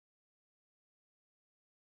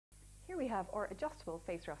Here we have our adjustable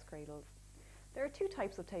face rest cradles. There are two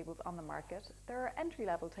types of tables on the market. There are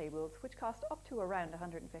entry-level tables which cost up to around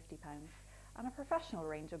 £150 and a professional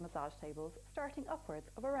range of massage tables starting upwards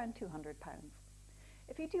of around £200.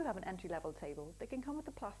 If you do have an entry-level table, they can come with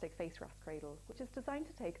a plastic face rest cradle which is designed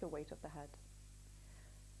to take the weight of the head.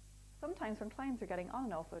 Sometimes when clients are getting on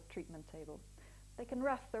and off a treatment table, they can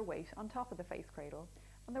rest their weight on top of the face cradle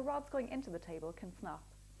and the rods going into the table can snap,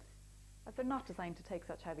 as they're not designed to take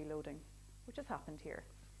such heavy loading, which has happened here.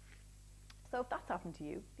 So if that's happened to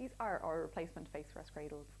you, these are our replacement face rest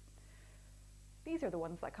cradles. These are the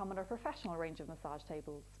ones that come in our professional range of massage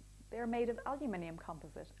tables. They are made of aluminium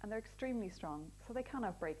composite and they're extremely strong, so they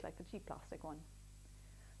cannot break like the cheap plastic one.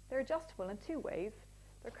 They're adjustable in two ways.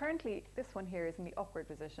 This one here is in the upward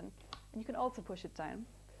position, and you can also push it down,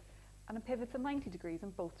 and it pivots at 90 degrees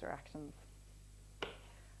in both directions.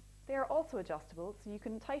 They are also adjustable, so you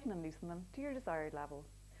can tighten and loosen them to your desired level.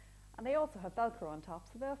 And they also have Velcro on top,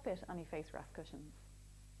 so they'll fit any face rest cushions.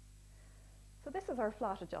 So this is our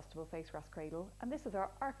flat adjustable face rest cradle, and this is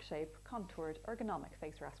our arc-shaped, contoured, ergonomic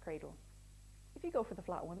face rest cradle. If you go for the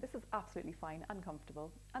flat one, this is absolutely fine and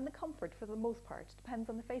comfortable, and the comfort for the most part depends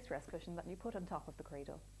on the face rest cushion that you put on top of the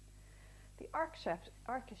cradle. The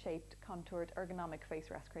arc-shaped, contoured, ergonomic face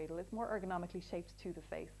rest cradle is more ergonomically shaped to the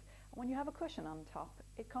face, and when you have a cushion on top,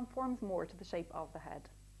 it conforms more to the shape of the head.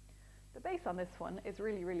 The base on this one is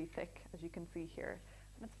really thick, as you can see here,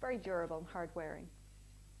 and it's very durable and hard wearing.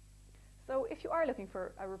 So if you are looking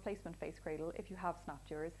for a replacement face cradle, if you have snapped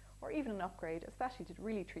yours, or even an upgrade, especially to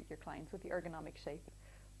really treat your clients with the ergonomic shape,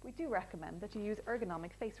 we do recommend that you use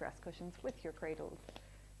ergonomic face rest cushions with your cradles.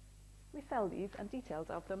 We sell these and details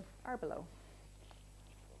of them are below.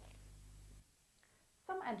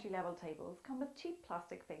 Some entry-level tables come with cheap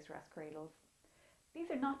plastic face rest cradles.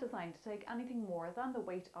 These are not designed to take anything more than the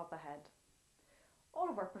weight of the head. All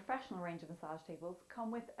of our professional range of massage tables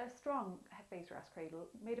come with a strong face rest cradle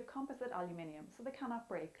made of composite aluminium, so they cannot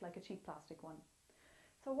break like a cheap plastic one.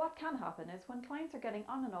 So what can happen is when clients are getting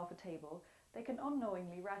on and off a table, they can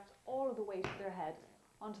unknowingly rest all of the weight of their head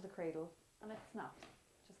onto the cradle and it snaps,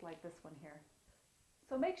 just like this one here.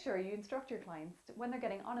 So make sure you instruct your clients when they're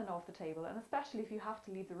getting on and off the table, and especially if you have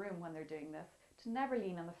to leave the room when they're doing this, to never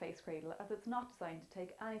lean on the face cradle, as it's not designed to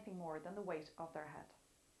take anything more than the weight of their head.